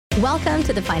Welcome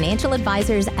to the Financial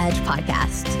Advisors Edge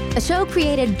podcast, a show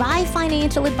created by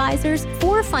financial advisors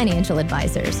for financial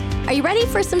advisors. Are you ready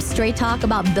for some straight talk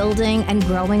about building and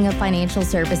growing a financial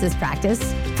services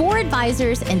practice? 4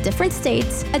 advisors in different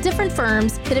states at different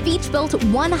firms that have each built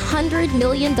 $100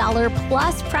 million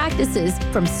plus practices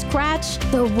from scratch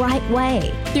the right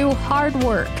way through hard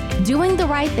work, doing the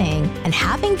right thing, and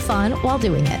having fun while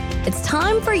doing it. It's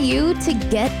time for you to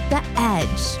get the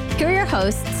edge. Here are your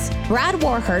hosts, Brad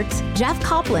Warhurt, Jeff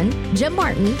Copland, Jim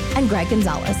Martin, and Greg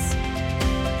Gonzalez.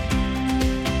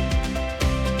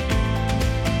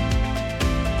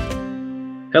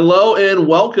 Hello and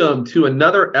welcome to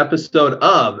another episode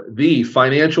of the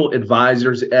Financial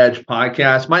Advisors Edge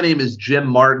podcast. My name is Jim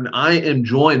Martin. I am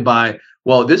joined by,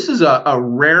 this is a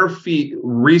rare feat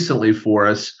recently for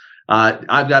us.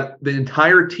 I've got the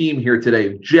entire team here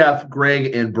today, Jeff,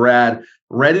 Greg, and Brad,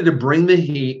 ready to bring the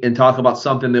heat and talk about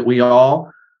something that we all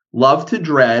love to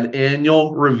dread,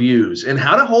 annual reviews, and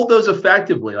how to hold those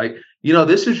effectively.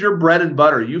 This is your bread and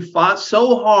butter. You fought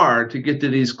so hard to get to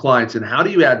these clients, and how do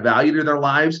you add value to their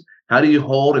lives? How do you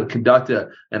hold and conduct an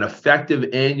effective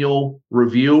annual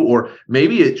review? Or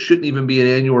maybe it shouldn't even be an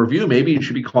annual review. Maybe you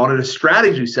should be calling it a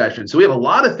strategy session. So we have a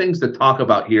lot of things to talk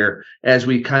about here as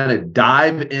we kind of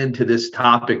dive into this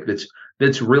topic that's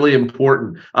really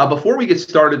important. Before we get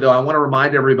started, though, I want to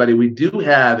remind everybody we do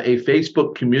have a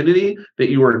Facebook community that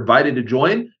you are invited to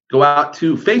join. Go out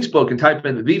to Facebook and type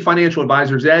in The Financial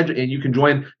Advisors Edge, and you can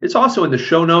join. It's also in the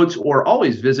show notes, or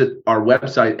always visit our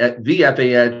website at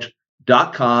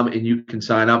thefaedge.com, and you can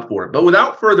sign up for it. But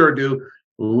without further ado,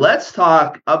 let's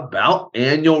talk about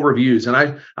annual reviews.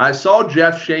 And I saw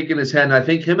Jeff shaking his head, and I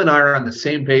think him and I are on the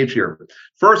same page here.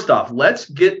 First off, let's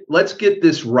get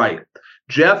this right.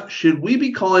 Jeff, should we be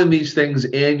calling these things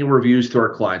annual reviews to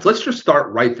our clients? Let's just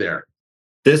start right there.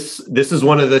 This is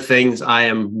one of the things I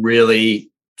am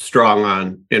really strong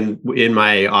on in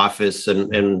my office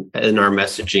and in our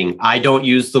messaging. I don't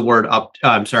use the word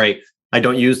I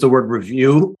don't use the word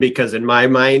review, because in my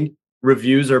mind,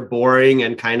 reviews are boring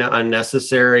and kind of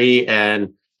unnecessary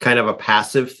and kind of a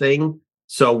passive thing.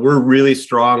 So we're really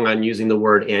strong on using the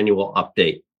word annual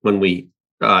update when we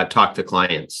talk to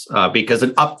clients, because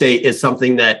an update is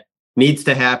something that needs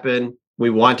to happen. We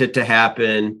want it to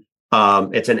happen.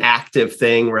 It's an active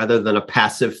thing rather than a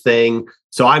passive thing.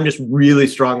 So I'm just really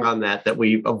strong on that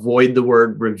we avoid the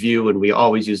word review and we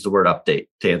always use the word update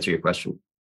to answer your question.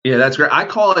 Yeah, that's great.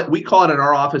 We call it in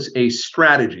our office a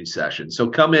strategy session. So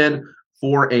come in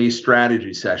for a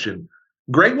strategy session.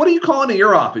 Greg, what are you calling it in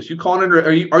your office? You calling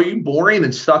it? Are you boring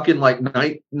and stuck in like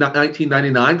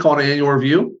 1999 calling it an annual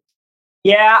review?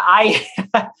 Yeah, I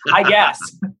guess.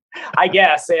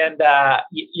 And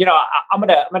I'm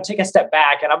gonna take a step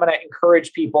back, and I'm gonna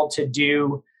encourage people to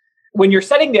do, when you're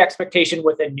setting the expectation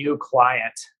with a new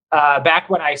client. Back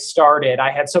when I started,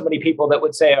 I had so many people that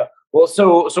would say, "Well,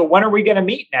 so when are we going to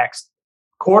meet next?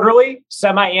 Quarterly,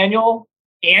 semi-annual,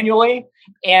 annually?"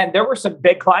 And there were some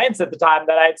big clients at the time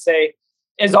that I'd say,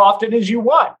 "As often as you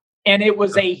want." And it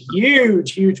was a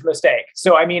huge, huge mistake.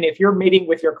 So, I mean, if you're meeting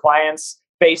with your clients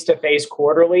face-to-face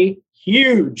quarterly,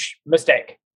 huge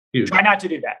mistake. Huge. Try not to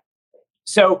do that.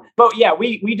 So, but yeah,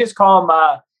 we just call them,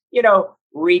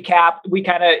 recap. We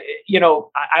kind of,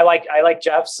 I like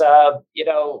Jeff's,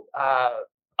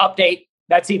 update.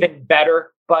 That's even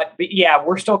better. But yeah,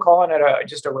 we're still calling it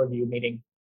just a review meeting.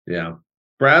 Yeah.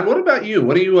 Brad, what about you?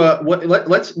 What do you,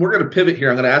 we're going to pivot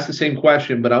here. I'm going to ask the same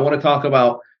question, but I want to talk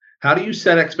about, how do you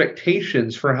set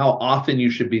expectations for how often you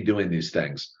should be doing these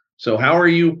things? So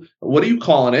what are you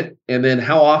calling it? And then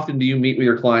how often do you meet with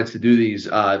your clients to do these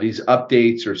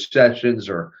updates or sessions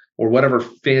or whatever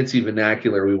fancy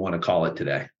vernacular we want to call it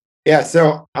today? Yeah,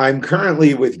 so I'm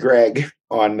currently with Greg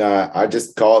on, I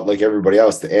just call it like everybody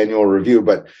else, the annual review,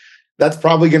 but that's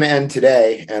probably going to end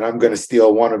today. And I'm going to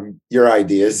steal one of your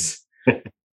ideas.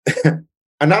 And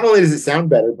not only does it sound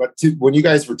better, but when you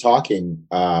guys were talking,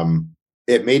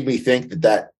 it made me think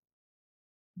that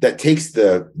takes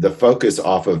the focus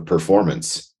off of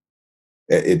performance.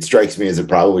 It strikes me as it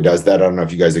probably does that. I don't know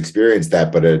if you guys experienced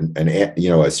that, but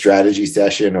a strategy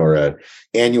session or an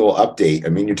annual update. I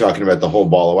mean, you're talking about the whole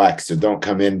ball of wax. So don't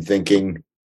come in thinking,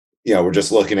 we're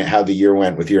just looking at how the year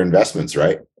went with your investments,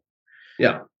 right?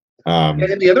 Yeah. And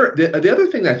the other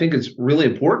thing that I think is really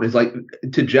important is, like,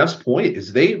 to Jeff's point,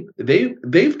 is they've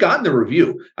gotten the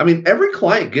review. I mean, every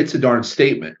client gets a darn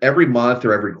statement every month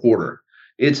or every quarter.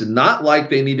 It's not like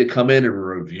they need to come in and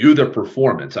review their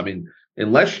performance. I mean,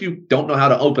 unless you don't know how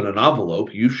to open an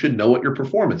envelope, you should know what your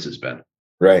performance has been.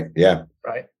 Right. Yeah.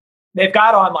 Right. they've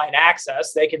got online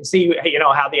access. They can see,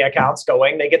 how the account's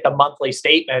going. They get the monthly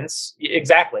statements.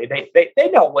 Exactly. They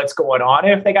know what's going on.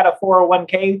 And if they got a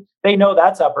 401k, they know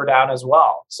that's up or down as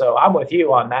well. So I'm with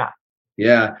you on that.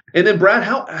 Yeah. And then Brad,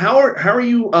 how are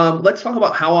you, let's talk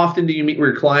about how often do you meet with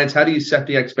your clients? How do you set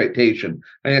the expectation?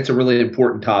 I think that's a really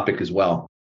important topic as well.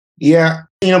 Yeah.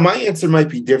 My answer might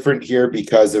be different here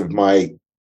because of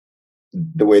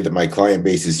the way that my client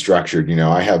base is structured.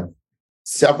 I have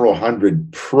several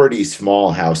hundred pretty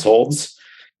small households,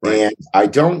 right? And I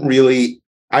don't really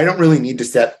need to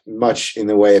set much in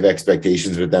the way of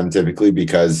expectations with them typically,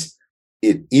 because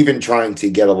even trying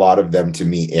to get a lot of them to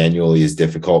meet annually is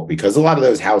difficult, because a lot of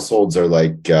those households are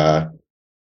like,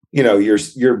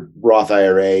 your Roth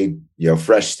IRA,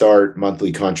 fresh start,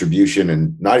 monthly contribution,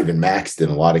 and not even maxed in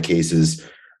a lot of cases.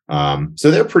 So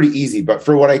they're pretty easy. But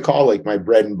for what I call like my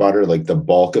bread and butter, like the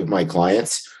bulk of my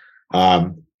clients,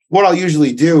 what I'll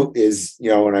usually do is,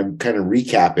 when I'm kind of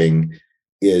recapping,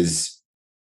 is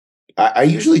I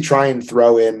usually try and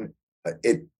throw in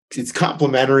it's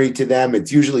complementary to them.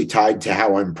 It's usually tied to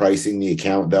how I'm pricing the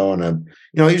account, though. And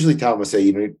I usually tell them, I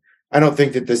say, I don't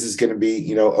think that this is going to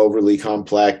be, overly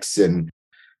complex, and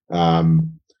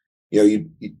I'm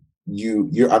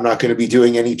not going to be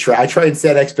doing any I try and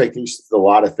set expectations of a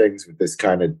lot of things with this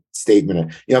kind of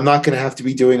statement. I'm not going to have to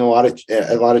be doing a lot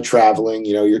of traveling.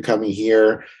 You're coming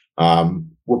here.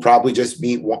 We'll probably just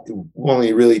meet. We'll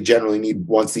only really generally need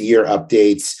once a year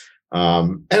updates.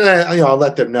 And then, I'll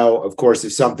let them know, of course,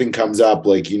 if something comes up,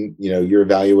 like, you're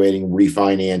evaluating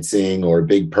refinancing or a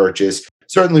big purchase,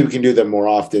 certainly we can do them more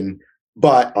often,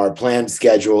 but our planned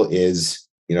schedule is,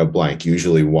 blank,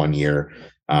 usually 1 year.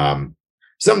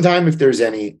 Sometime if there's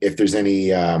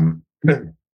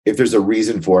a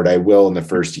reason for it, I will in the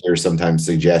first year sometimes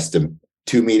suggest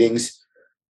 2 meetings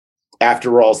after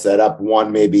we're all set up,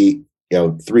 one maybe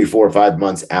 3, 4, 5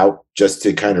 months out, just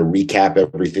to kind of recap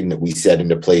everything that we set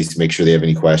into place, make sure they have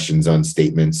any questions on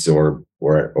statements or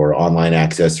online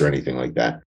access or anything like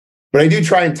that. But I do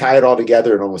try and tie it all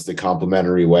together in almost a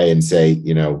complimentary way and say,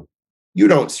 you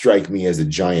don't strike me as a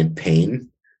giant pain,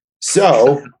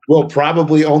 so we'll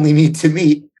probably only need to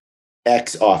meet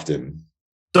X often.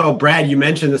 So, Brad, you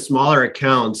mentioned the smaller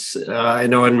accounts. I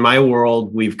know in my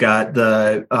world, we've got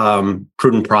the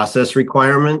prudent process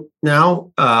requirement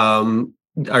now.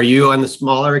 Are you on the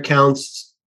smaller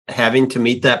accounts having to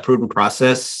meet that prudent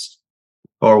process,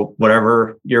 or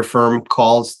whatever your firm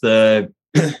calls the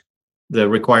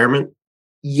requirement?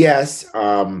 Yes.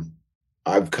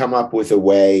 I've come up with a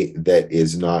way that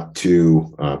is not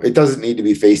too, it doesn't need to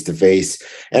be face-to-face.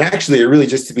 And actually, it really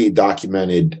just to be a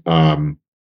documented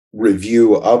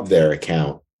review of their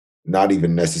account, not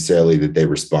even necessarily that they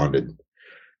responded,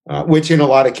 which in a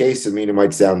lot of cases, it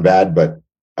might sound bad, but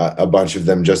a bunch of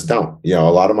them just don't. A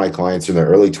lot of my clients in their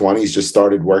early 20s just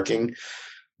started working.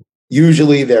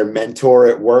 Usually their mentor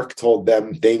at work told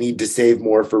them they need to save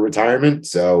more for retirement.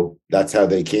 So that's how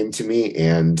they came to me.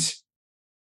 And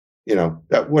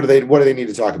what do they need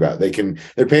to talk about?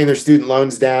 They're paying their student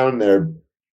loans down. They're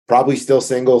probably still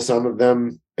single, some of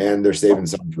them, and they're saving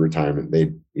some for retirement.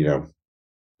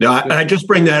 No, I just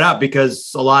bring that up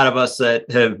because a lot of us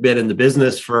that have been in the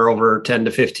business for over 10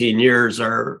 to 15 years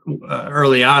are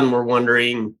early on, we're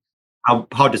wondering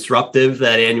how disruptive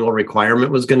that annual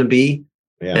requirement was going to be.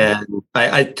 Yeah. And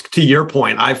I, to your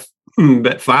point, I've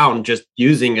found just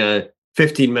using a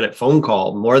 15-minute phone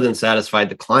call more than satisfied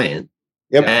the client.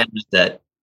 Yep. And that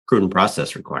prudent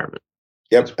process requirement.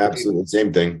 Yep, absolutely.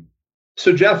 Same thing.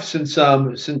 So Jeff, since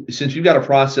you've got a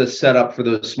process set up for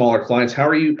those smaller clients, how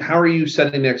are you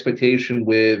setting the expectation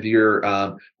with your I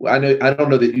don't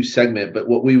know that you segment, but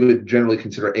what we would generally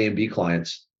consider A and B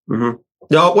clients? Mm-hmm.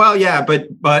 No, well, yeah, but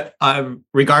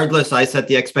regardless, I set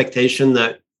the expectation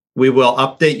that we will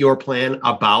update your plan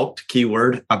about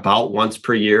once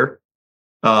per year.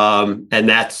 And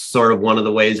that's sort of one of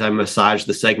the ways I massage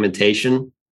the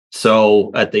segmentation.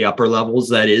 So at the upper levels,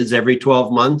 that is every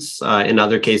 12 months. In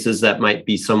other cases, that might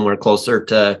be somewhere closer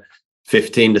to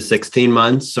 15 to 16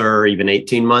 months or even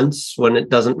 18 months when it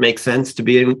doesn't make sense to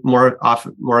be in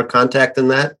more contact than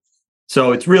that.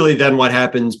 So it's really then what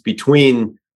happens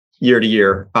between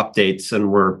year-to-year updates.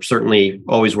 And we're certainly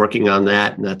always working on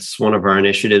that. And that's one of our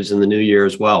initiatives in the new year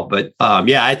as well. But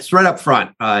yeah, it's right up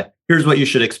front. Here's what you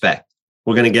should expect.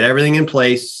 We're going to get everything in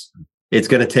place. It's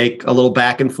going to take a little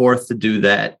back and forth to do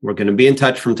that. We're going to be in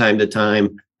touch from time to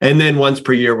time. And then once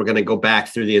per year, we're going to go back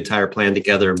through the entire plan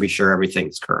together and be sure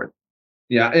everything's current.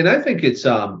 Yeah. And I think it's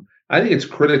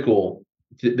critical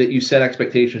that you set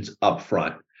expectations up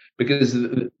front, because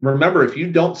remember, if you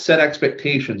don't set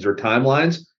expectations or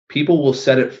timelines, people will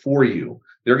set it for you.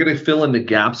 They're going to fill in the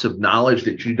gaps of knowledge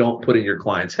that you don't put in your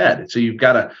client's head. So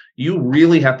you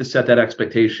really have to set that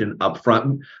expectation up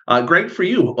front. Greg, for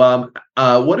you,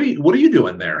 what are you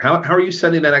doing there? How are you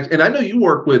setting that? And I know you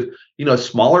work with, a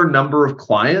smaller number of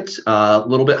clients, a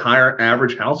little bit higher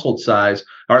average household size.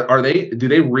 Do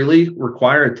they really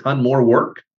require a ton more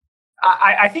work?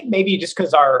 I think maybe just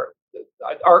because our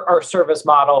service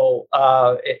model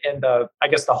and the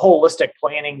holistic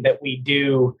planning that we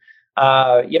do,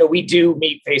 we do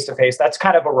meet face to face. That's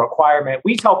kind of a requirement.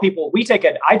 We tell people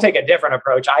I take a different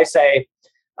approach. I say,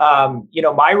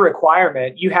 my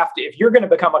requirement, you have to, if you're going to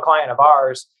become a client of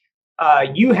ours,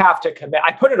 you have to commit.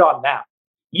 I put it on them.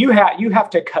 You have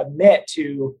to commit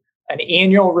to an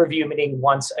annual review meeting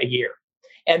once a year.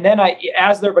 And then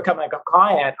as they're becoming a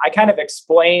client, I kind of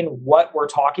explain what we're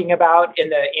talking about in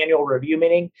the annual review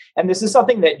meeting. And this is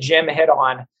something that Jim hit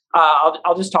on.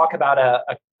 I'll just talk about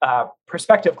a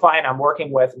prospective client I'm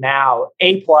working with now,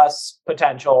 A+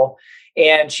 potential,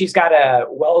 and she's got a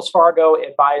Wells Fargo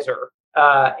advisor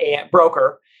and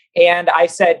broker. And I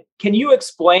said, "Can you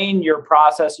explain your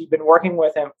process? You've been working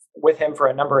with him for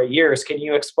a number of years. Can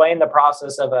you explain the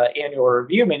process of an annual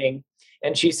review meeting?"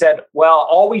 And she said, "Well,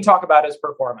 all we talk about is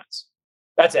performance.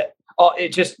 That's it.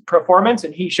 It's just performance."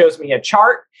 And he shows me a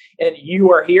chart, and you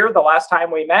were here the last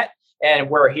time we met, and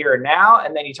we're here now.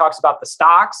 And then he talks about the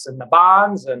stocks and the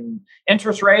bonds and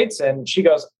interest rates. And she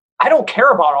goes, "I don't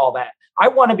care about all that. I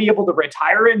want to be able to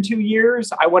retire in 2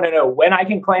 years. I want to know when I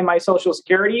can claim my Social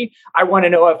Security. I want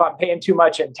to know if I'm paying too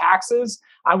much in taxes.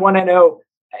 I want to know,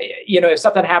 if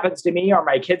something happens to me, are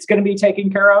my kids going to be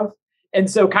taken care of?" And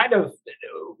so kind of,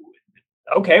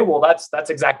 okay, well, that's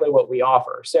exactly what we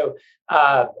offer. So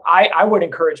I would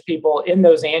encourage people in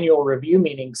those annual review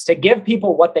meetings to give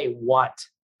people what they want.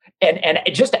 And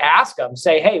just ask them,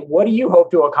 say, "Hey, what do you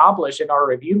hope to accomplish in our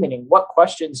review meeting? What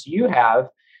questions do you have?"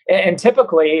 And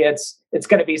typically it's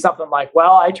going to be something like,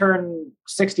 "Well, I turn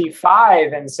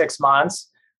 65 in 6 months,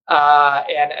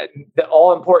 and the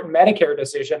all important Medicare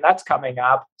decision that's coming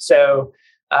up." So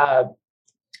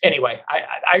anyway,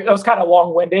 I was kind of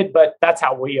long winded, but that's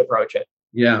how we approach it.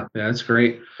 Yeah, that's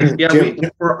great. Yeah,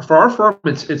 for our firm,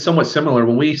 it's somewhat similar.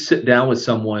 When we sit down with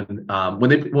someone,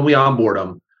 when we onboard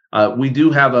them, we do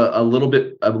have a little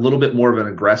bit more of an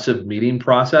aggressive meeting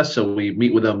process. So we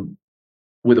meet with them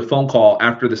with a phone call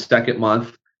after the second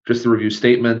month, just to review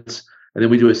statements, and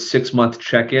then we do a 6-month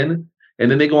check-in,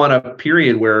 and then they go on a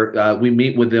period where we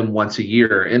meet with them once a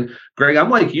year. And Greg,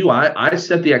 I'm like you. I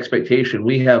set the expectation.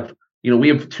 We have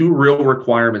 2 real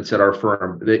requirements at our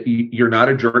firm: that you're not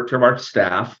a jerk to our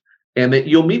staff, and that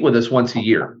you'll meet with us once a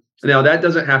year. Now, that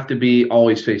doesn't have to be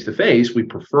always face-to-face. We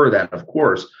prefer that, of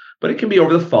course, but it can be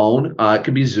over the phone. It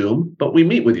can be Zoom, but we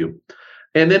meet with you.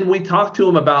 And then we talk to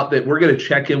them about that we're going to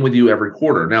check in with you every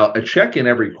quarter. Now, a check-in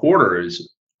every quarter is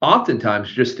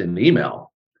oftentimes just an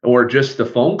email or just a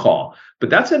phone call, but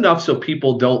that's enough so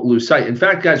people don't lose sight. In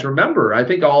fact, guys, remember, I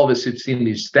think all of us have seen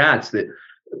these stats that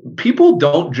people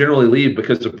don't generally leave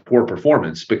because of poor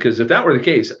performance, because if that were the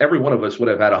case, every one of us would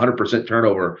have had 100%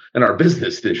 turnover in our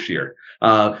business this year.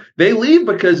 They leave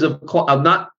because of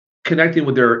not connecting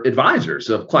with their advisors,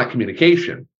 of client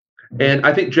communication. And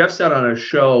I think Jeff said on a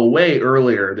show way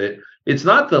earlier that it's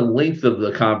not the length of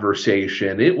the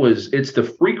conversation, it's the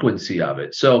frequency of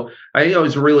it. So I think it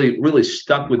was really, really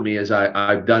stuck with me as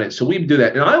I've done it. So we do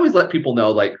that. And I always let people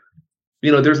know, like,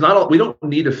 we don't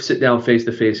need to sit down face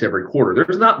to face every quarter.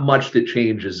 There's not much that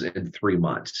changes in 3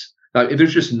 months.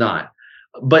 There's just not.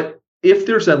 But if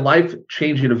there's a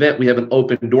life-changing event, we have an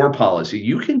open door policy.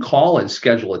 You can call and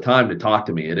schedule a time to talk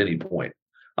to me at any point.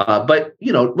 But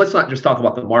let's not just talk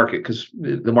about the market, because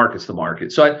the market's the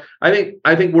market. So I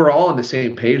think we're all on the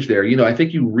same page there. I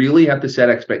think you really have to set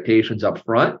expectations up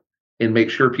front and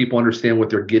make sure people understand what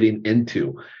they're getting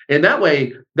into. And that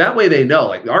way they know,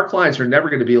 like, our clients are never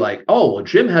going to be like, "Oh, well,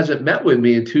 Jim hasn't met with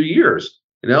me in 2 years."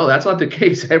 That's not the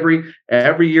case. Every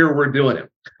year we're doing it.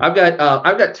 I've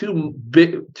got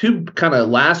two kind of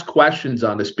last questions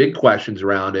on this, big questions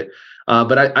around it.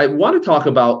 But I want to talk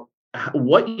about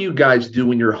what you guys do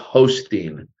when you're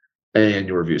hosting an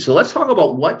annual review. So let's talk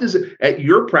about what does it, at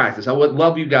your practice, I would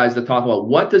love you guys to talk about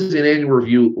what does an annual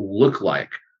review look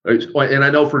like? And I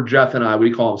know for Jeff and I, we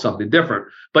call them something different,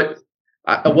 but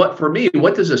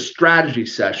what does a strategy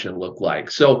session look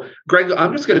like? So Greg,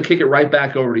 I'm just going to kick it right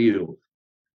back over to you.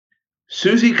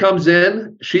 Susie comes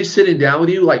in, she's sitting down with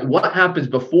you. Like, what happens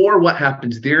before, what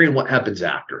happens during, what happens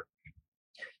after?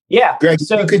 Yeah. Greg,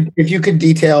 so if you could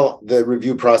detail the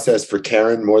review process for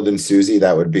Karen more than Susie,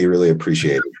 that would be really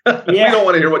appreciated. Yeah. We don't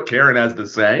want to hear what Karen has to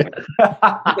say.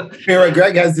 Hear what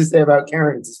Greg has to say about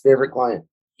Karen. It's his favorite client.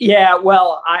 Yeah,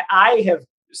 well, I have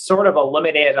sort of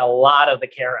eliminated a lot of the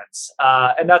Karens.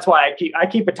 And that's why I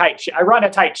keep a tight I run a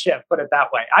tight ship, put it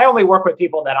that way. I only work with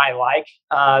people that I like.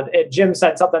 Jim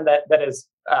said something that is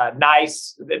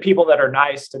nice, people that are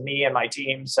nice to me and my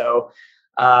team. So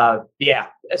yeah,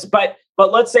 but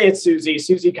let's say it's Susie.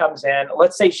 Susie comes in.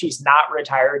 Let's say she's not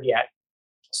retired yet.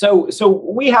 So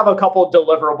we have a couple of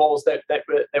deliverables that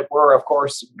we're, of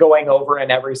course, going over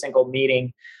in every single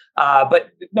meeting.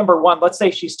 But number one, let's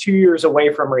say she's 2 years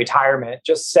away from retirement.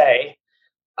 Just say,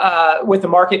 with the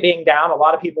market being down, a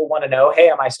lot of people want to know, hey,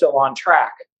 am I still on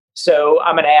track? So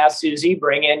I'm going to ask Susie,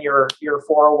 bring in your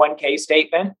 401k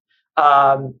statement,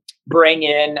 bring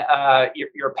in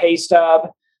your pay stub.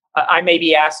 I may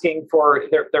be asking for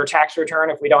their tax return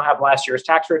if we don't have last year's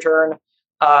tax return.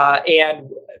 And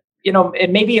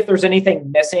maybe if there's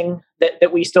anything missing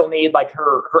that we still need, like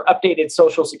her updated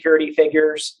Social Security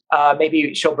figures,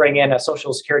 maybe she'll bring in a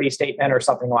Social Security statement or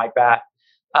something like that.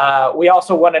 We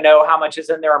also want to know how much is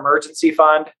in their emergency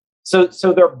fund. So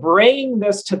they're bringing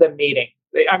this to the meeting.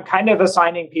 I'm kind of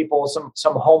assigning people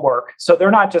some homework. So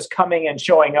they're not just coming and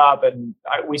showing up and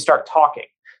we start talking.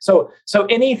 So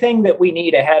anything that we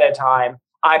need ahead of time,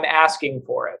 I'm asking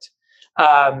for it.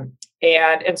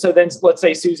 And so then let's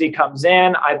say Susie comes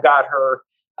in, I've got her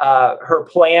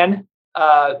plan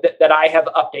that I have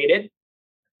updated.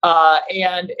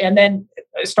 And then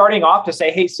starting off to say,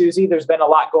 hey, Susie, there's been a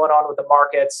lot going on with the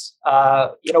markets.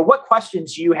 What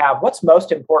questions do you have? What's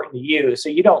most important to you? So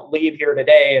you don't leave here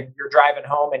today and you're driving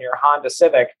home in your Honda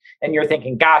Civic and you're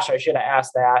thinking, gosh, I should have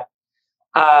asked that.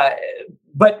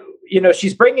 But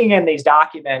she's bringing in these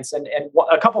documents and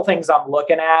a couple things I'm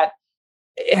looking at.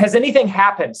 Has anything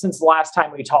happened since the last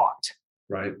time we talked?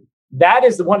 Right. That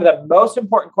is one of the most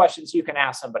important questions you can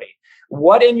ask somebody.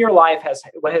 What in your life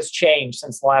has changed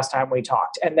since the last time we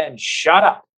talked? And then shut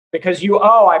up because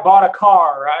I bought a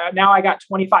car. Now I got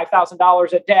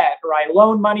 $25,000 of debt, or I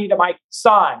loaned money to my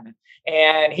son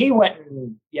and he went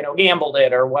and, gambled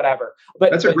it or whatever.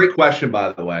 But that's a great question,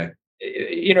 by the way.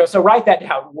 So write that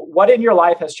down. What in your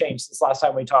life has changed since last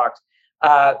time we talked?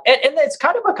 And it's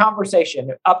kind of a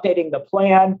conversation, updating the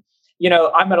plan.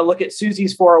 I'm going to look at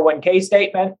Susie's 401k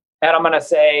statement and I'm going to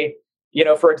say,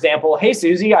 for example, hey,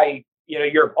 Susie,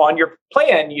 you're on your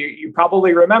plan. You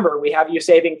probably remember we have you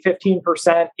saving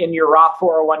 15% in your Roth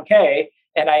 401k.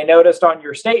 And I noticed on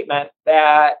your statement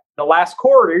that the last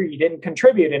quarter, you didn't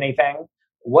contribute anything.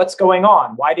 What's going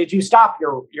on? Why did you stop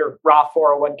your Roth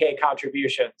 401k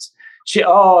contributions?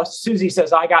 Susie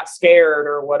says, I got scared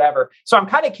or whatever. So I'm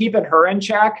kind of keeping her in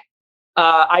check.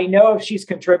 I know if she's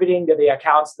contributing to the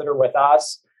accounts that are with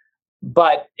us,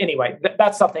 but anyway,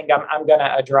 that's something I'm going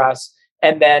to address.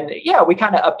 And then, we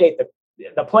kind of update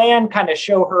the plan, kind of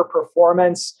show her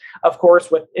performance, of course,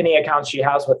 with any accounts she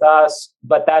has with us,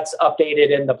 but that's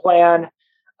updated in the plan.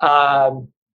 And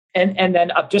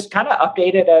then just kind of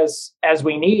update it as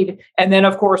we need. And then,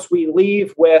 of course, we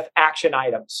leave with action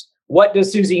items. What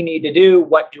does Susie need to do?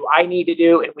 What do I need to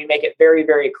do? And we make it very,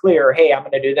 very clear. Hey, I'm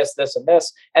going to do this, this, and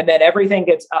this. And then everything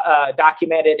gets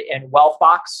documented in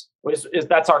Wealthbox.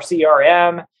 That's our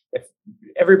CRM. If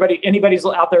anybody's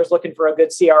out there is looking for a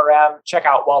good CRM, check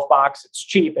out Wealthbox. It's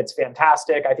cheap. It's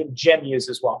fantastic. I think Jim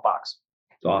uses Wealthbox.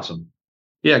 Awesome.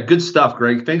 Yeah, good stuff,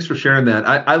 Greg. Thanks for sharing that.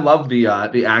 I love the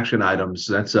action items.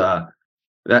 That's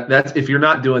if you're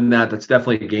not doing that, that's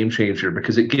definitely a game changer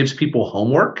because it gives people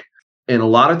homework. And a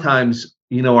lot of times,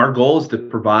 our goal is to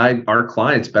provide our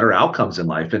clients better outcomes in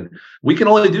life, and we can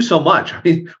only do so much. I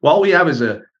mean, all we have is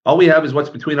what's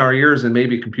between our ears and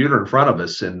maybe a computer in front of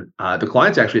us, and the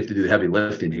clients actually have to do the heavy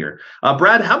lifting here.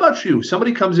 Brad, how about you?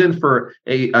 Somebody comes in for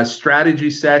a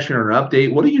strategy session or an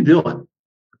update. What are you doing?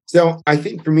 So I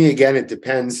think for me, again, it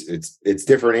depends. It's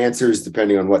different answers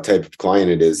depending on what type of client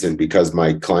it is, and because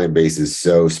my client base is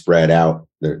so spread out,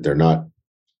 they're not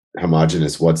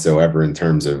homogenous whatsoever in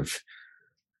terms of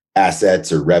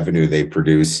assets or revenue they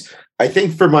produce. I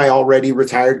think for my already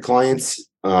retired clients,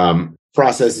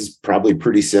 process is probably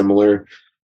pretty similar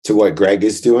to what Greg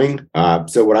is doing.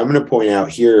 So what I'm going to point out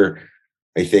here,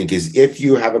 I think, is if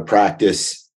you have a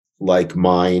practice like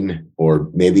mine, or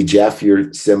maybe Jeff,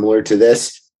 you're similar to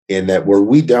this in that where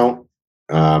we don't,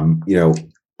 I'm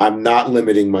not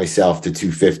limiting myself to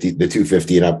the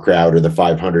 250 and up crowd or the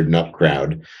 500 and up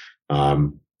crowd.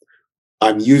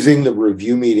 I'm using the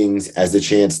review meetings as a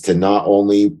chance to not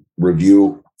only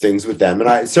review things with them, and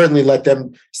I certainly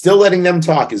letting them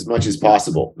talk as much as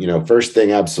possible. First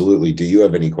thing, absolutely. Do you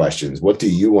have any questions? What do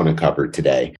you want to cover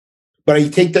today? But I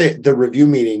take the review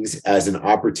meetings as an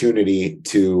opportunity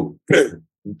to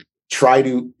try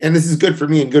to, and this is good for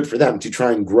me and good for them, to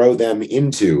try and grow them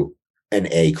into an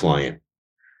A client.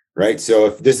 right? So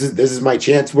if this is my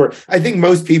chance, where I think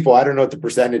most people, I don't know what the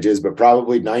percentage is, but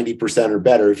probably 90% or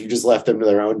better, if you just left them to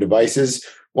their own devices,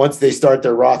 once they start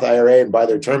their Roth IRA and buy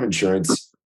their term insurance,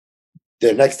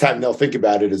 the next time they'll think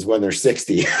about it is when they're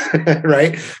 60,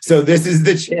 right? So this is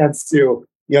the chance to,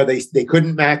 they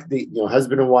couldn't max the,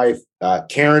 husband and wife,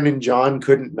 Karen and John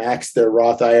couldn't max their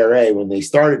Roth IRA when they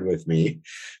started with me.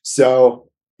 So,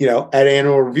 at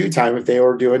annual review time, if they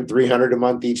were doing $300 a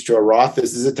month each to a Roth,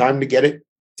 this is a time to get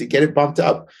it bumped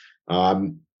up.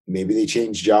 Maybe they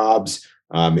changed jobs.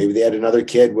 Maybe they had another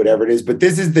kid, whatever it is. But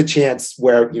this is the chance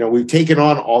where, we've taken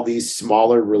on all these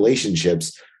smaller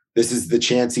relationships. This is the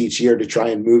chance each year to try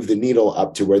and move the needle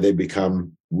up to where they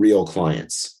become real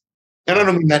clients. And I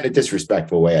don't mean that in a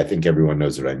disrespectful way. I think everyone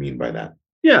knows what I mean by that.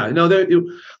 Yeah, no,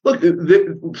 look,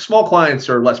 the small clients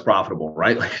are less profitable,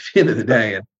 right? Like at the end of the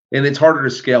day, and it's harder to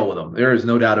scale with them. There is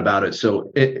no doubt about it.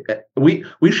 So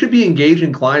we should be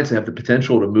engaging clients that have the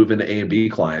potential to move into A and B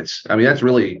clients. I mean, that's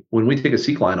really, when we take a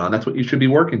C client on, that's what you should be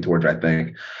working towards, I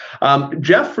think.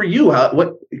 Jeff, for you,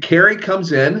 what Carrie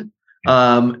comes in,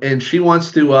 and she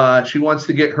wants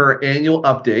to get her annual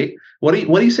update. What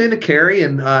are you saying to Carrie,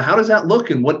 and how does that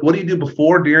look, and what do you do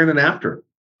before, during, and after?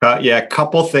 Yeah, a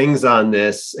couple things on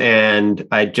this, and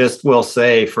I just will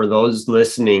say for those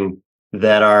listening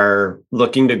that are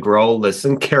looking to grow,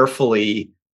 listen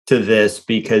carefully to this,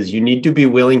 because you need to be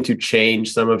willing to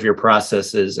change some of your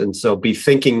processes. And so be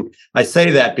thinking, I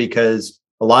say that because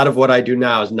a lot of what I do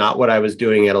now is not what I was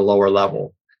doing at a lower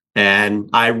level. And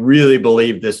I really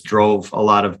believe this drove a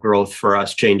lot of growth for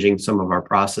us, changing some of our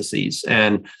processes.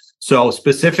 And so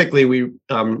specifically, we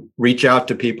reach out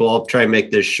to people, I'll try and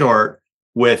make this short,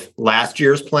 with last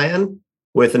year's plan,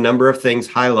 with a number of things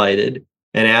highlighted,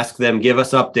 and ask them, give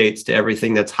us updates to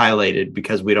everything that's highlighted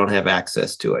because we don't have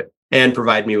access to it, and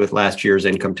provide me with last year's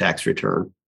income tax return.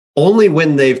 Only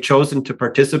when they've chosen to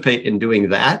participate in doing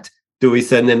that do we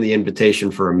send them the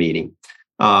invitation for a meeting.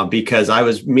 Because I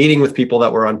was meeting with people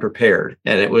that were unprepared,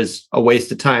 and it was a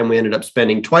waste of time. We ended up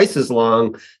spending twice as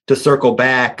long to circle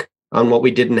back on what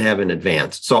we didn't have in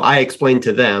advance. So I explained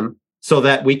to them, so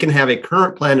that we can have a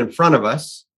current plan in front of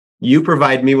us. You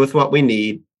provide me with what we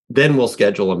need, then we'll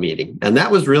schedule a meeting. And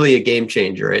that was really a game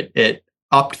changer. It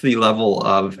upped the level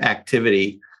of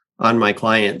activity on my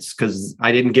clients, because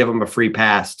I didn't give them a free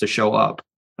pass to show up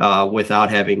without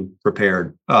having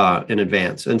prepared in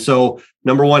advance. And so,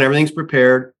 number one, everything's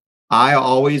prepared. I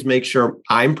always make sure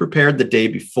I'm prepared the day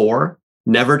before.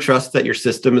 Never trust that your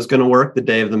system is going to work the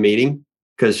day of the meeting,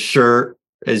 because sure,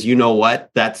 as you know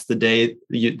that's the day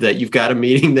that you've got a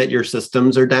meeting that your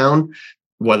systems are down,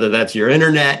 whether that's your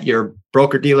internet, your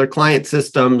broker-dealer client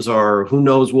systems, or who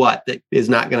knows what, that is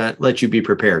not going to let you be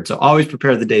prepared. So always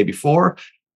prepare the day before.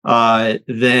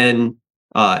 Then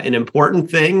an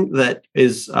important thing that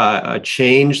is a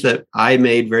change that I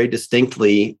made very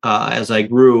distinctly as I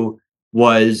grew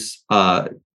was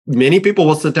many people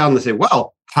will sit down and say,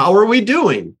 well, how are we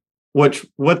doing?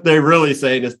 What they're really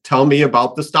saying is, tell me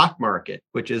about the stock market,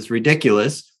 which is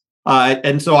ridiculous.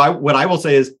 And so what I will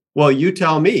say is, well, you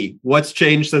tell me what's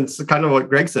changed since, kind of what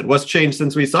Greg said, what's changed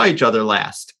since we saw each other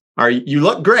last? You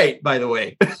look great, by the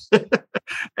way.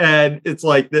 And it's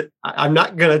like that. I'm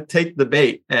not going to take the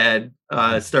bait and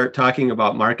start talking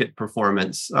about market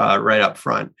performance right up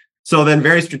front. So then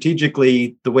very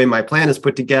strategically, the way my plan is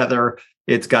put together,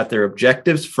 it's got their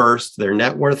objectives first, their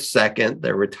net worth second,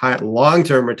 their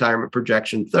long-term retirement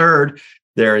projection third,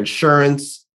 their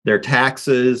insurance, their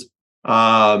taxes,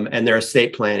 and their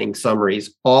estate planning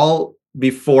summaries, all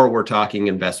before we're talking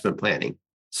investment planning.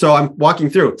 So I'm walking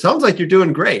through. It sounds like you're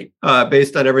doing great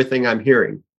based on everything I'm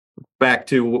hearing. Back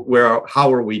to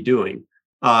how are we doing?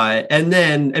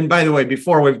 And by the way,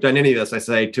 before we've done any of this, I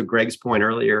say to Greg's point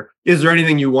earlier, is there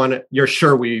anything you're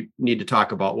sure we need to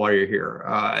talk about while you're here?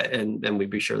 And then we'd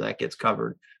be sure that gets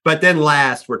covered. But then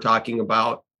last, we're talking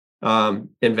about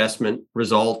investment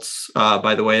results,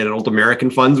 by the way, an old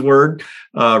American funds word,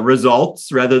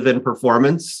 results rather than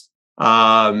performance.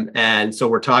 And so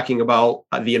we're talking about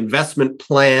the investment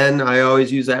plan. I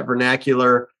always use that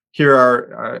vernacular. Here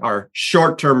are our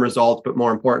short-term results, but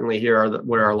more importantly, here are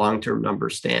where our long-term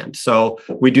numbers stand. So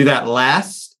we do that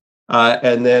last,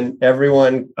 and then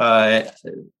everyone, I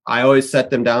always set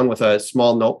them down with a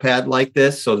small notepad like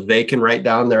this so they can write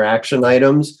down their action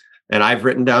items. And I've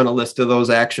written down a list of those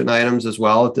action items as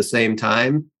well at the same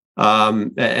time.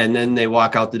 And then they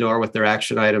walk out the door with their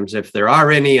action items if there are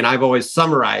any. And I've always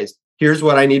summarized, here's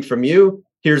what I need from you.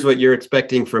 Here's what you're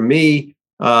expecting from me.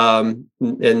 And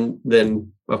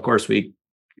then, of course, we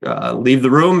leave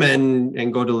the room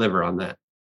and go deliver on that.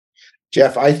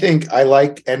 Jeff, I think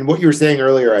and what you were saying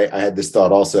earlier, I had this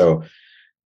thought also.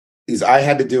 is I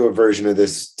had to do a version of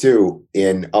this too.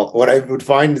 And what I would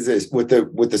find is this with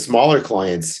the smaller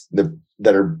clients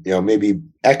that are, maybe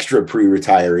extra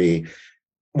pre-retiree.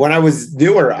 When I was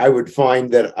newer, I would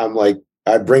find that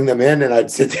I'd bring them in and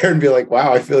I'd sit there and be like,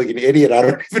 wow, I feel like an idiot. I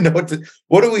don't even know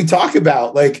what do we talk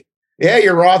about? Like, yeah,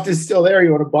 your Roth is still there.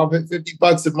 You want to bump it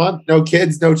 $50 a month? No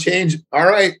kids, no change. All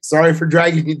right. Sorry for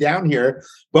dragging you down here.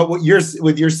 But with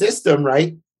your system,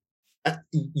 right?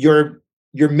 You're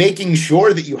making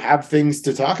sure that you have things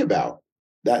to talk about.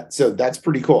 So that's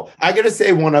pretty cool. I got to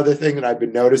say one other thing that I've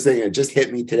been noticing, and it just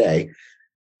hit me today.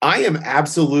 I am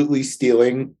absolutely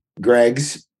stealing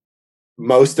Greg's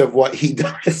most of what he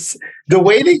does. The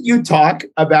way that you talk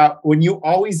about when you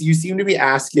seem to be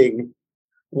asking,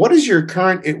 what is your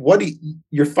current,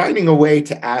 you're finding a way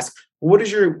to ask, what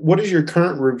is your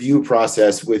current review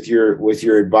process with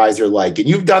your advisor like? And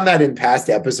you've done that in past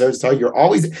episodes. So you're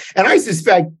always, and I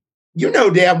suspect,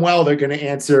 damn well they're going to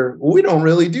answer, we don't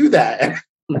really do that.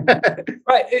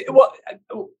 Right. Well,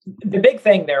 the big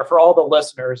thing there for all the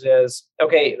listeners is,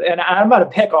 okay, and I'm going to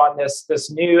pick on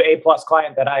this new A+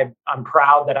 client that I'm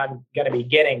proud that I'm going to be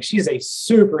getting. She's a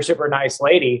super, super nice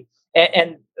lady.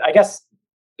 And I guess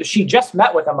she just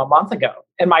met with him a month ago.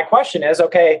 And my question is,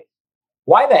 okay,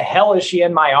 why the hell is she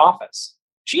in my office?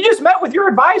 She just met with your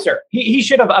advisor. He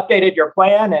should have updated your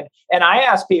plan. And I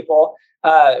asked people,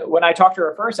 when I talked to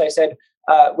her first, I said,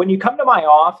 when you come to my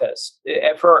office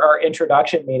for our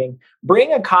introduction meeting,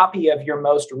 bring a copy of your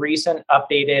most recent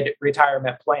updated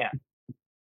retirement plan.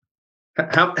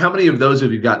 How many of those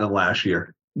have you gotten in the last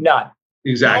year? None.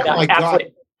 Exactly. Oh my God.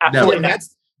 Absolutely. No,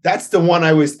 that's the one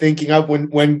I was thinking of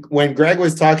when Greg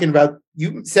was talking about,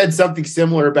 you said something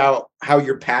similar about how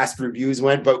your past reviews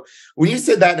went. But when you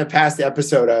said that in a past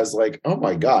episode, I was like, oh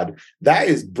my God, that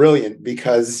is brilliant,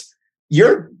 because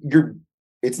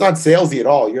it's not salesy at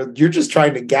all. You're just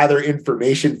trying to gather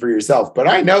information for yourself. But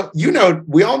I know,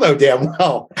 we all know damn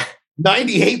well,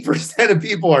 98% of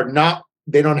people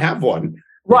they don't have one.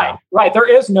 Right. There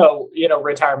is no,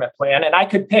 retirement plan. And I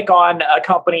could pick on a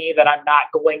company that I'm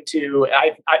not going to.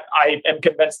 I am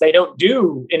convinced they don't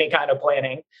do any kind of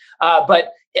planning.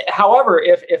 But however,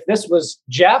 if this was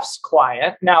Jeff's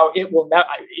client, now it will not,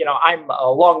 I'm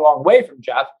a long, long way from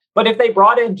Jeff. But if they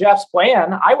brought in Jeff's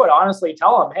plan, I would honestly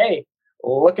tell him, hey,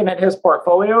 looking at his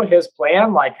portfolio, his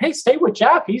plan, like, hey, stay with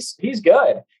Jeff. He's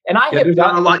good. And there's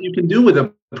not a lot you can do with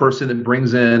a person that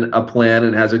brings in a plan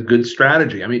and has a good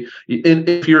strategy. I mean,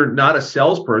 if you're not a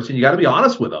salesperson, you got to be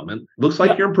honest with them. And it looks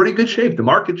like you're in pretty good shape. The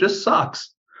market just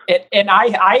sucks. And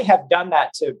I have done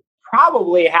that to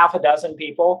probably half a dozen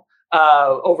people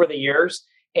over the years,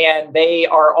 and they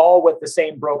are all with the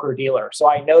same broker dealer. So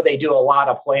I know they do a lot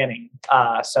of planning.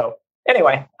 So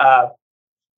anyway,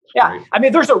 yeah, I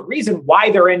mean, there's a reason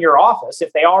why they're in your office.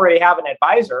 If they already have an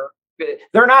advisor,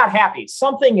 they're not happy.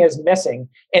 Something is missing,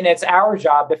 and it's our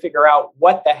job to figure out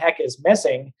what the heck is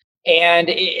missing. And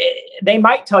they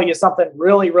might tell you something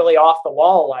really, really off the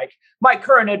wall, like, my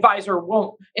current advisor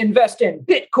won't invest in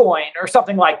Bitcoin or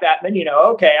something like that. And then,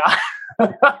 okay,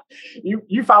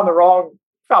 you found the wrong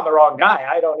guy.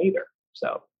 I don't either.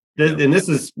 So. And this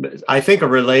is, I think, a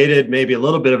related, maybe a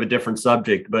little bit of a different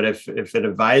subject, but if an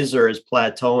advisor is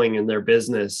plateauing in their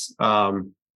business,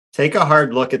 take a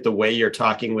hard look at the way you're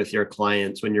talking with your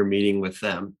clients when you're meeting with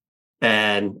them.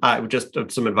 And just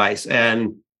some advice,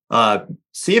 and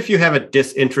see if you have a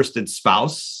disinterested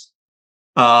spouse.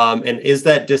 And is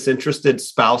that disinterested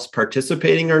spouse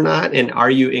participating or not? And are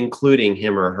you including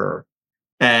him or her?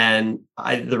 And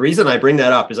the reason I bring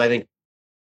that up is I think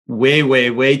way, way,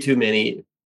 way too many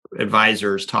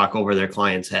advisors talk over their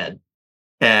client's head.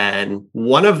 And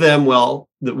one of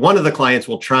the clients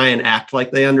will try and act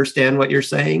like they understand what you're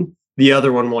saying. The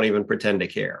other one won't even pretend to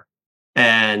care.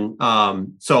 And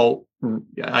so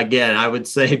again, I would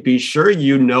say, be sure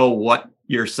you know what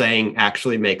you're saying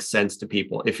actually makes sense to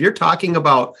people. If you're talking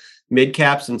about mid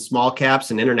caps and small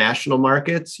caps and international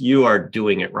markets, you are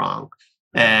doing it wrong.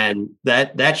 And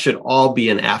that should all be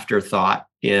an afterthought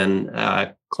in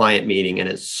a client meeting. And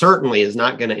it certainly is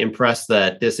not going to impress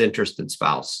that disinterested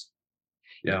spouse.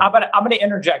 Yeah. I'm going to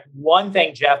interject one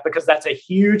thing, Jeff, because that's a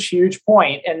huge, huge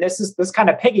point. And this kind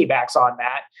of piggybacks on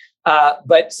that.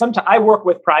 But sometimes I work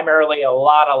with primarily a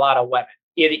lot of women,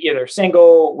 either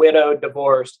single, widowed,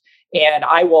 divorced. And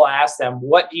I will ask them,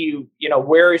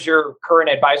 where is your current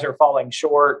advisor falling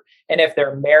short? And if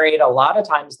they're married, a lot of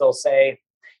times they'll say,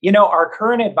 our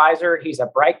current advisor, he's a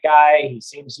bright guy. He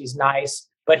seems he's nice,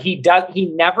 but he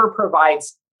never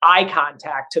provides eye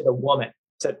contact to the woman,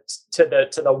 to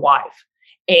the wife.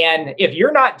 And if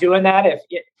you're not doing that,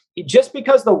 just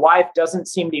because the wife doesn't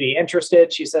seem to be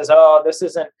interested, she says, "Oh, this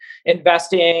isn't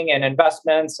investing and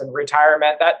investments and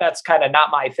retirement. That's kind of not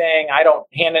my thing. I don't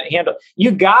handle."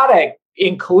 You gotta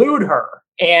include her,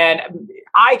 and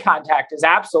eye contact is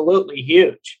absolutely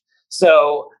huge.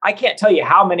 So I can't tell you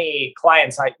how many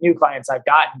new clients I've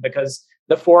gotten because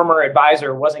the former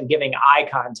advisor wasn't giving eye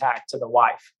contact to the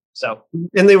wife. So,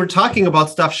 and they were talking about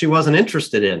stuff she wasn't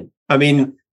interested in. I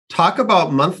mean, talk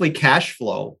about monthly cash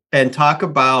flow and talk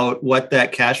about what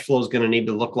that cash flow is going to need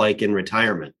to look like in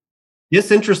retirement.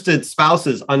 Disinterested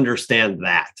spouses understand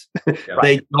that. Yeah.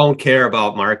 They don't care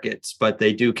about markets, but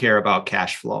they do care about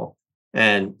cash flow.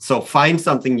 And so find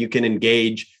something you can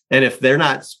engage. And if they're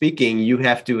not speaking, you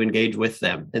have to engage with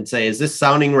them and say, is this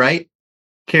sounding right,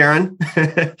 Karen?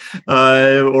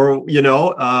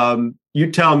 You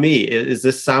tell me, is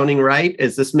this sounding right?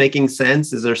 Is this making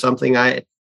sense? Is there something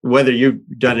whether you've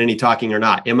done any talking or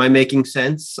not, am I making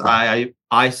sense? I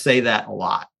say that a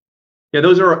lot. Yeah,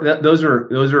 those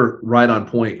are right on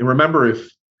point. And remember,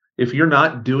 if you're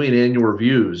not doing annual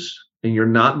reviews and you're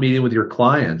not meeting with your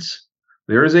clients,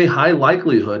 there is a high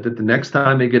likelihood that the next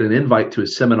time they get an invite to a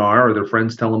seminar or their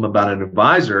friends tell them about an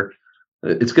advisor,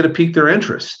 it's going to pique their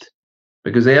interest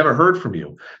because they haven't heard from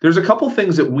you. There's a couple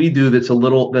things that we do that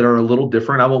are a little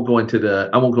different. I won't go into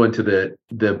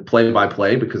the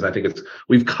play-by-play because I think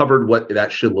we've covered what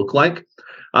that should look like.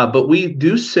 But we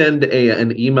do send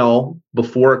an email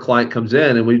before a client comes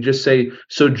in, and we just say,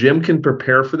 so Jim can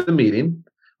prepare for the meeting.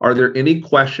 Are there any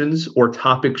questions or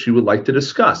topics you would like to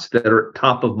discuss that are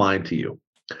top of mind to you?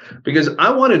 Because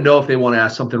I want to know if they want to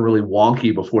ask something really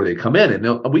wonky before they come in,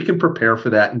 and we can prepare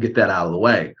for that and get that out of the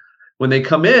way. When they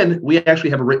come in, we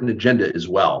actually have a written agenda as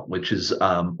well,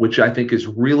 which I think is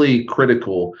really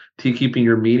critical to keeping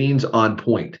your meetings on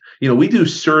point. We do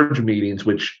surge meetings,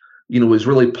 which was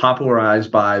really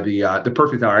popularized by the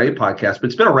Perfect IRA podcast, but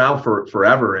it's been around for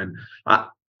forever. And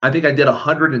I think I did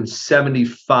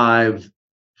 175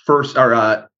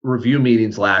 review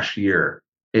meetings last year,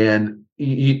 and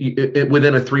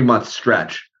within a 3-month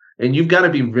stretch. And you've got to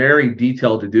be very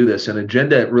detailed to do this. An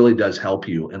agenda really does help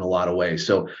you in a lot of ways.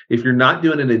 So if you're not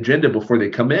doing an agenda before they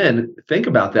come in, think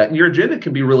about that. And your agenda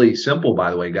can be really simple,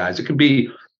 by the way, guys. It can be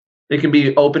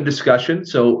open discussion.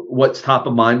 So what's top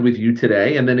of mind with you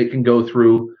today? And then it can go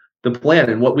through the plan.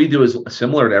 And what we do is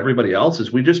similar to everybody else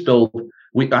is we just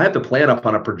I have the plan up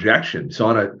on a projection. So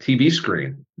on a TV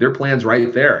screen, their plan's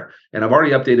right there. And I've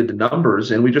already updated the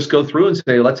numbers, and we just go through and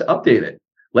say, let's update it.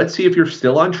 Let's see if you're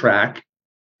still on track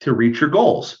to reach your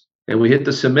goals. And we hit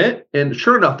the submit, and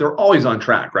sure enough, they're always on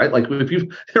track, right? Like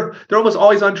they're almost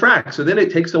always on track. So then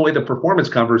it takes away the performance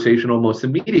conversation almost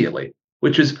immediately,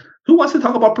 which is, who wants to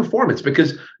talk about performance?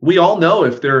 Because we all know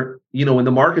if they're, when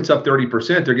the market's up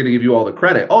 30%, they're going to give you all the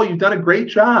credit. Oh, you've done a great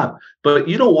job. But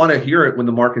you don't want to hear it when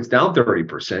the market's down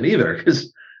 30% either,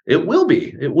 because it will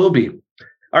be.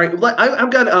 All right,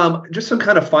 I've got just some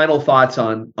kind of final thoughts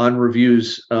on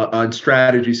reviews, on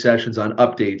strategy sessions, on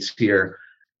updates here.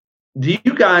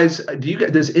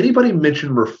 Does anybody mention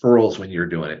referrals when you're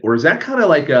doing it? Or is that kind of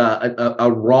like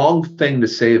a wrong thing to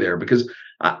say there? Because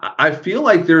I feel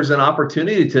like there's an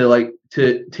opportunity to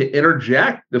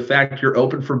interject the fact you're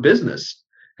open for business.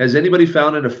 Has anybody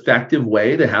found an effective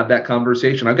way to have that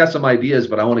conversation? I've got some ideas,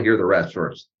 but I want to hear the rest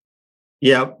first.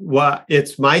 Yeah, well,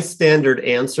 it's my standard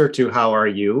answer to how are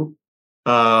you?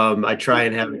 I try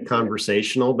and have it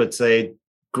conversational, but say,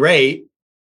 great,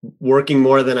 working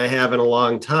more than I have in a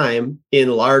long time,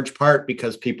 in large part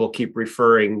because people keep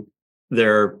referring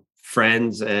their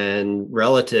friends and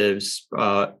relatives,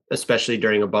 especially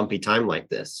during a bumpy time like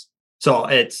this. So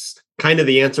it's kind of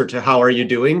the answer to how are you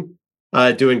doing?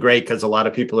 Doing great, because a lot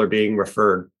of people are being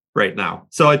referred right now.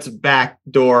 So it's a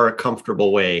backdoor,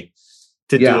 comfortable way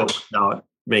to do it without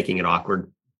making it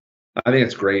awkward. I think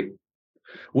it's great.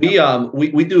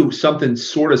 We do something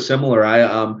sort of similar. I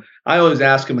always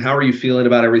ask them, how are you feeling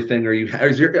about everything?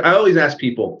 I always ask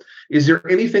people, is there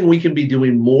anything we can be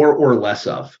doing more or less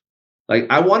of? Like,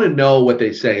 I want to know what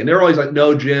they say. And they're always like,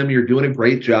 no, Jim, you're doing a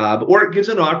great job. Or it gives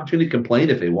them an opportunity to complain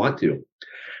if they want to.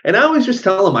 And I always just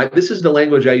tell them, this is the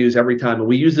language I use every time. And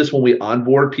we use this when we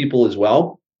onboard people as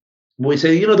well. When we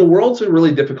say, the world's a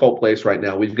really difficult place right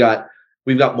now. We've got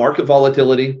market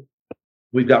volatility.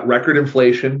 We've got record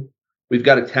inflation. We've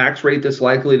got a tax rate that's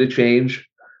likely to change.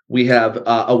 We have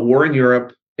a war in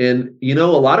Europe. And, a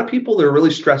lot of people, they're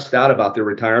really stressed out about their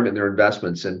retirement and their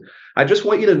investments. And I just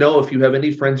want you to know, if you have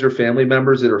any friends or family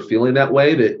members that are feeling that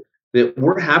way, that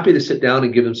we're happy to sit down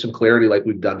and give them some clarity like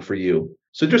we've done for you.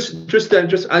 So I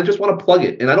just want to plug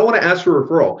it. And I don't want to ask for a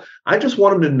referral. I just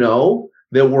want them to know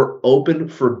that we're open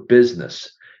for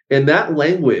business. And that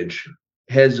language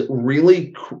has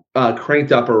really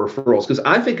cranked up our referrals. Because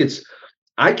I think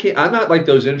I'm not like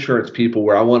those insurance people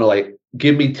where I want to like,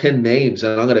 give me 10 names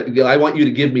and I want you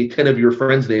to give me 10 of your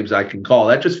friends' names I can call.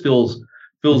 That just feels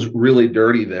really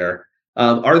dirty there.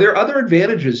 Are there other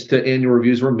advantages to annual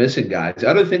reviews we're missing, guys?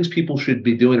 Other things people should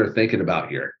be doing or thinking about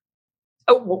here?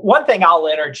 One thing I'll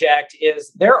interject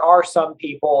is there are some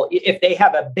people, if they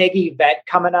have a big event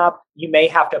coming up, you may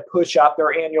have to push up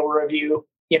their annual review.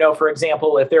 For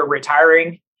example, if they're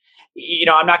retiring,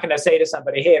 I'm not going to say to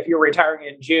somebody, hey, if you're retiring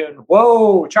in June,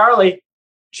 whoa, Charlie,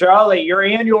 your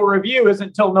annual review isn't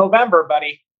until November,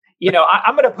 buddy.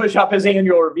 I'm going to push up his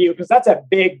annual review because that's a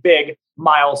big, big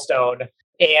milestone.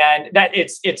 And that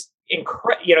it's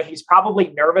incredible. He's probably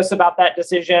nervous about that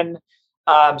decision.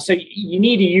 So you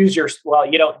need to use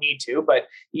you don't need to, but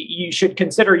you should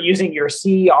consider using your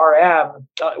CRM.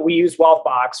 We use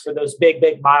Wealthbox for those big,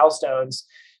 big milestones.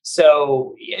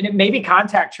 So maybe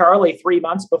contact Charlie 3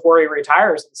 months before he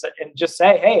retires and just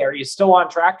say, hey, are you still on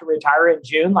track to retire in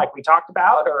June like we talked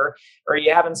about? Or are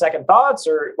you having second thoughts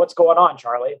or what's going on,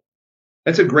 Charlie?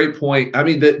 That's a great point. I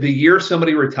mean, the year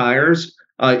somebody retires,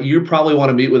 you probably want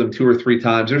to meet with them 2 or 3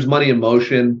 times. There's money in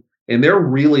motion and they're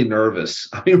really nervous.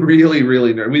 I mean, really,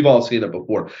 really nervous. We've all seen it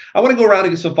before. I want to go around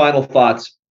and get some final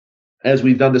thoughts as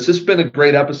we've done this. This has been a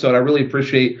great episode. I really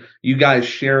appreciate you guys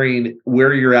sharing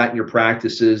where you're at in your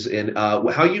practices and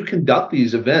how you conduct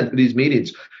these events, these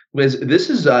meetings. Because this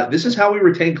is how we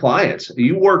retain clients.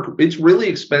 It's really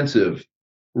expensive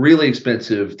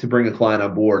to bring a client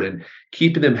on board, and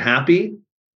keeping them happy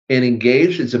and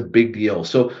engaged is a big deal.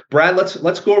 So Brad,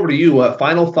 let's go over to you.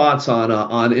 Final thoughts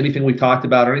on anything we talked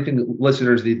about or anything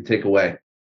listeners need to take away.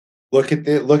 Look at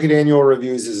annual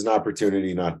reviews as an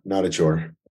opportunity, not a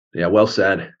chore. Yeah, well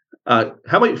said. How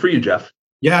about for you, Jeff?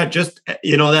 Yeah, just,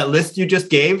 that list you just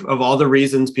gave of all the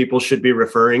reasons people should be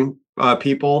referring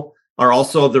people are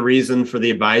also the reason for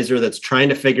the advisor that's trying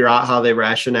to figure out how they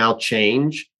rationale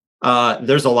change.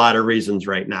 There's a lot of reasons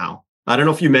right now. I don't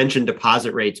know if you mentioned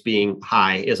deposit rates being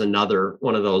high is another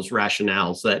one of those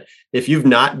rationales that if you've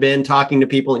not been talking to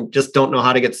people and just don't know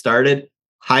how to get started,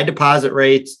 high deposit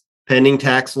rates, pending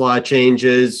tax law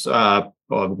changes, a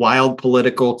wild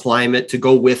political climate to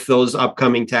go with those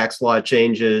upcoming tax law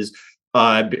changes,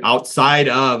 outside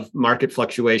of market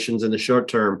fluctuations in the short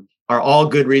term, are all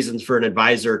good reasons for an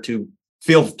advisor to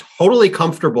feel totally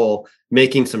comfortable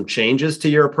making some changes to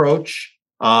your approach,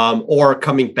 or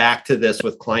coming back to this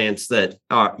with clients that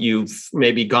you've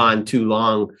maybe gone too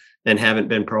long and haven't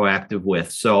been proactive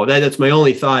with. So that's my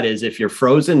only thought is if you're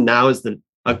frozen, now is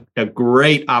a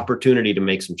great opportunity to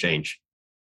make some change.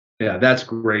 Yeah, that's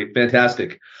great.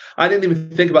 Fantastic. I didn't even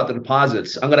think about the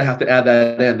deposits. I'm going to have to add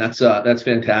that in. That's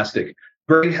fantastic.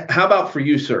 Greg, how about for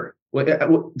you, sir?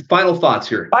 Final thoughts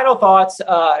here. Final thoughts.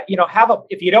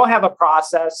 If you don't have a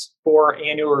process for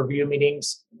annual review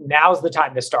meetings, now's the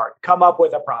time to start. Come up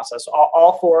with a process.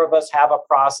 All 4 of us have a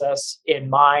process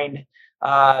in mind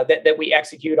that we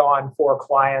execute on for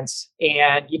clients.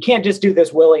 And you can't just do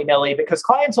this willy-nilly because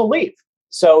clients will leave.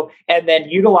 So, and then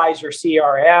utilize your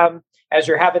CRM. As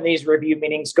you're having these review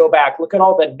meetings, go back, look at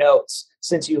all the notes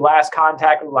since you last talked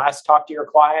to your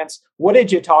clients. What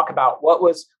did you talk about? What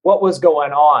was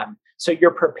going on? So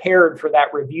you're prepared for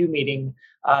that review meeting.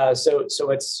 So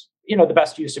it's, the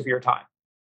best use of your time.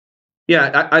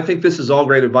 Yeah, I think this is all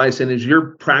great advice. And as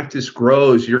your practice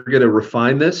grows, you're going to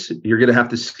refine this. You're going to have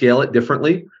to scale it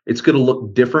differently. It's going to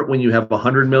look different when you have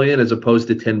 100 million as opposed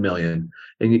to 10 million.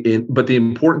 But the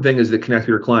important thing is to connect with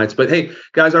your clients. But hey,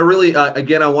 guys, I really,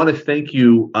 again, I want to thank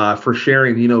you for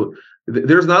sharing.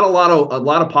 There's not a lot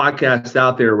of podcasts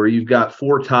out there where you've got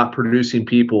 4 top producing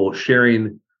people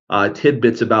sharing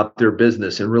tidbits about their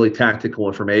business and really tactical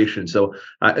information. So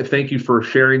thank you for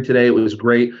sharing today. It was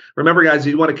great. Remember, guys,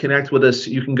 if you want to connect with us,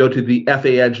 you can go to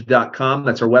thefaedge.com.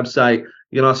 That's our website.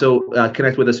 You can also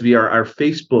connect with us via our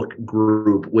Facebook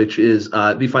group, which is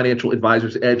the Financial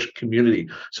Advisors Edge community.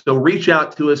 So reach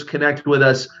out to us, connect with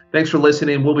us. Thanks for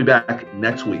listening. We'll be back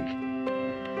next week.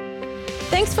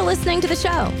 Thanks for listening to the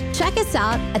show. Check us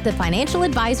out at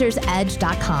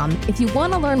thefinancialadvisorsedge.com if you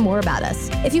want to learn more about us.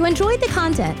 If you enjoyed the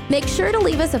content, make sure to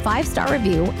leave us a 5-star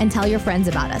review and tell your friends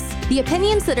about us. The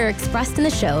opinions that are expressed in the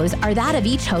shows are that of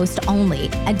each host only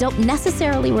and don't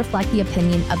necessarily reflect the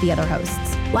opinion of the other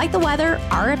hosts. Like the weather,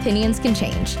 our opinions can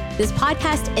change. This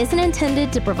podcast isn't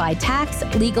intended to provide tax,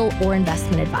 legal, or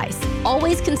investment advice.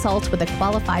 Always consult with a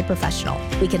qualified professional.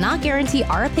 We cannot guarantee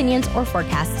our opinions or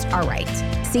forecasts are right.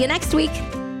 See you next week.